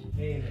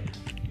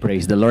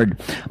 Praise the Lord.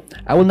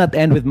 I will not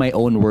end with my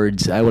own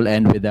words. I will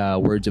end with the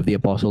words of the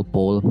Apostle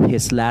Paul,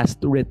 his last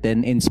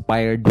written,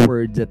 inspired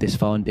words that is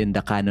found in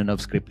the canon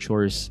of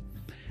scriptures,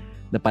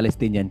 the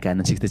Palestinian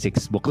canon,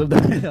 66 book of the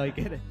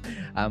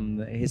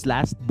his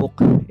last book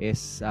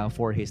is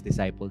for his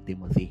disciple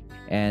Timothy.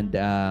 And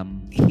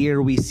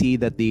here we see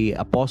that the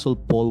Apostle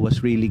Paul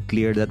was really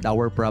clear that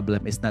our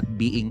problem is not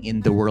being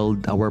in the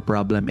world. Our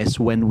problem is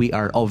when we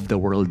are of the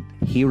world.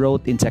 He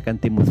wrote in 2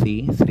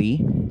 Timothy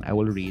 3, I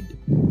will read.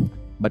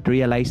 But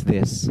realize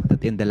this,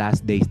 that in the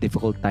last days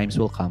difficult times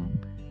will come.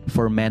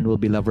 For men will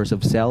be lovers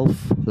of self,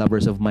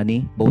 lovers of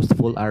money,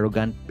 boastful,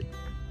 arrogant,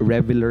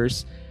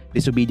 revelers,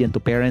 disobedient to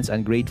parents,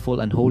 ungrateful,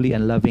 unholy,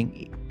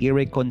 unloving,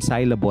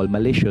 irreconcilable,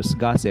 malicious,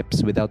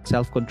 gossips, without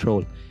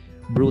self-control,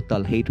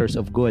 brutal, haters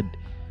of good,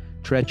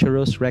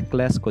 treacherous,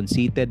 reckless,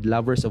 conceited,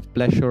 lovers of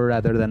pleasure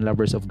rather than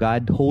lovers of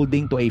God,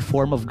 holding to a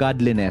form of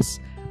godliness,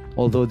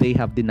 although they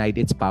have denied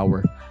its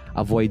power.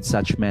 Avoid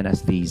such men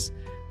as these.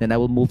 Then I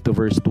will move to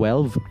verse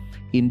 12.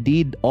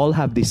 Indeed, all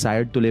have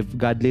desired to live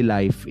godly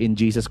life in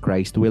Jesus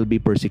Christ will be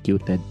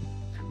persecuted.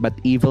 But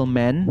evil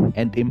men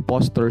and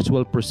impostors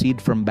will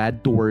proceed from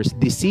bad to worse,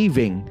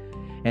 deceiving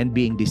and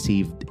being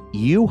deceived.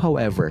 You,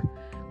 however,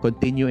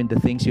 continue in the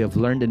things you have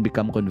learned and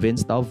become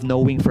convinced of,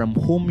 knowing from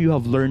whom you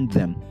have learned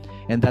them,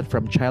 and that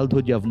from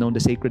childhood you have known the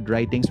sacred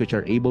writings, which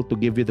are able to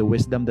give you the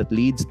wisdom that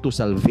leads to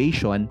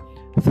salvation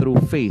through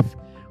faith,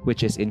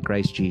 which is in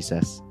Christ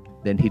Jesus.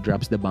 Then he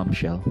drops the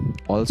bombshell.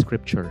 All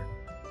scripture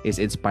is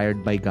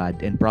inspired by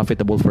God and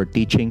profitable for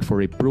teaching, for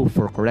reproof,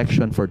 for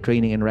correction, for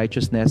training in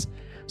righteousness,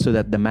 so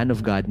that the man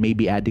of God may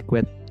be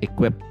adequate,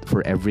 equipped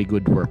for every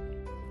good work.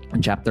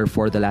 In chapter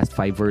 4, the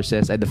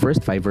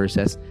first 5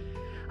 verses,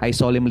 I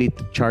solemnly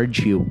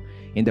charge you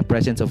in the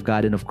presence of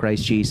God and of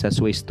Christ Jesus,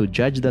 who is to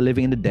judge the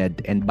living and the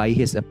dead, and by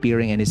his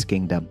appearing in his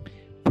kingdom,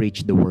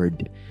 preach the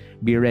word.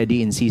 Be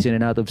ready in season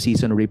and out of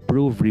season,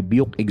 reprove,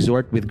 rebuke,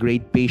 exhort with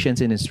great patience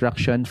and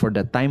instruction, for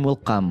the time will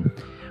come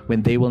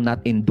when they will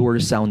not endure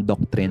sound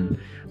doctrine,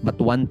 but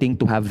wanting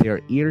to have their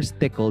ears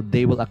tickled,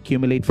 they will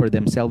accumulate for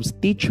themselves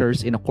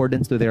teachers in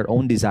accordance to their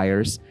own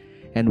desires,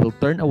 and will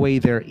turn away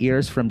their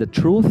ears from the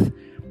truth,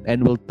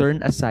 and will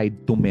turn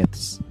aside to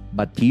myths.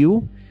 But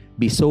you,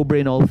 be sober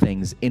in all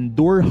things,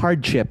 endure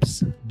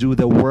hardships, do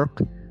the work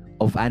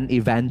of an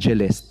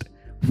evangelist,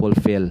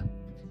 fulfill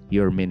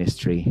your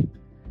ministry.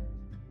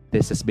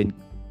 This has been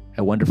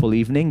a wonderful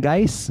evening,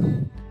 guys.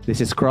 This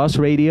is Cross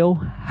Radio.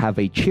 Have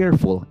a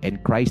cheerful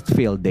and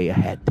Christ-filled day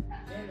ahead.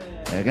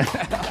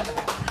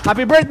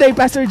 Happy birthday,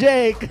 Pastor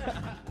Jake!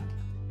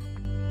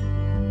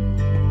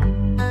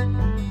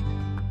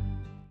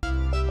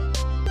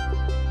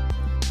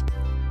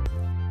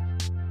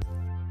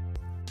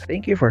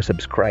 Thank you for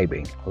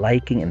subscribing,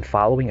 liking, and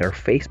following our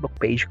Facebook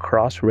page,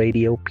 Cross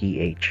Radio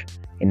PH.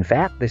 In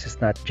fact, this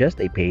is not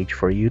just a page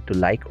for you to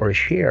like or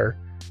share,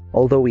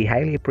 although we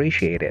highly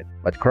appreciate it,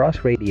 but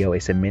Cross Radio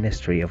is a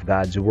ministry of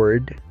God's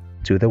Word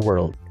to the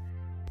world.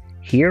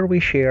 Here we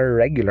share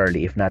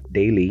regularly, if not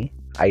daily,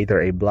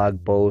 either a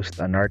blog post,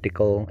 an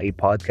article, a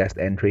podcast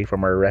entry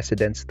from our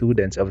resident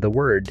students of the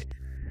Word,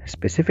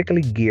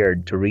 specifically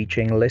geared to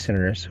reaching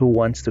listeners who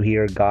wants to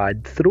hear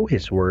God through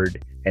His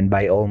Word, and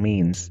by all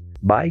means,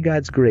 by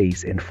God's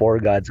grace and for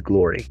God's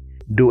glory.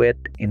 Do it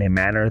in a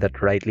manner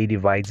that rightly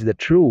divides the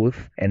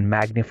truth and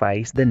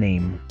magnifies the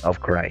name of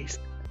Christ.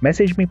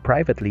 Message me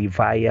privately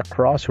via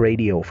Cross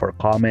Radio for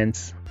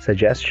comments,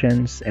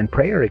 suggestions, and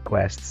prayer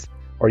requests,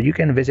 or you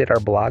can visit our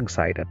blog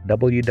site at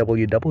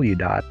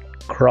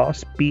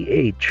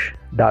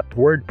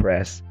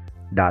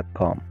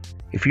www.crossph.wordpress.com.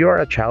 If you are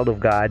a child of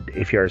God,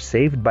 if you are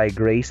saved by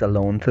grace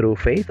alone, through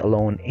faith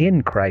alone,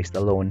 in Christ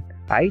alone,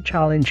 I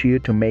challenge you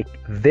to make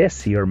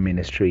this your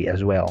ministry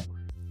as well.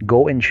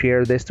 Go and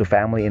share this to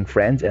family and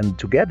friends, and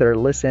together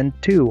listen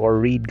to or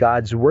read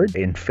God's Word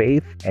in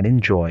faith and in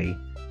joy.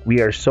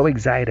 We are so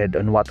excited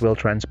on what will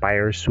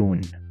transpire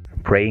soon,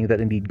 praying that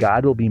indeed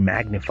God will be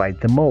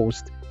magnified the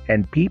most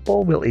and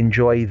people will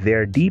enjoy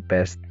their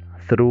deepest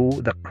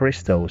through the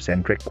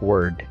Christocentric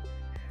Word.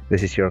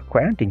 This is your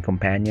quarantine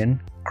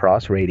companion,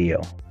 Cross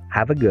Radio.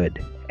 Have a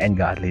good and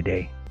godly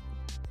day.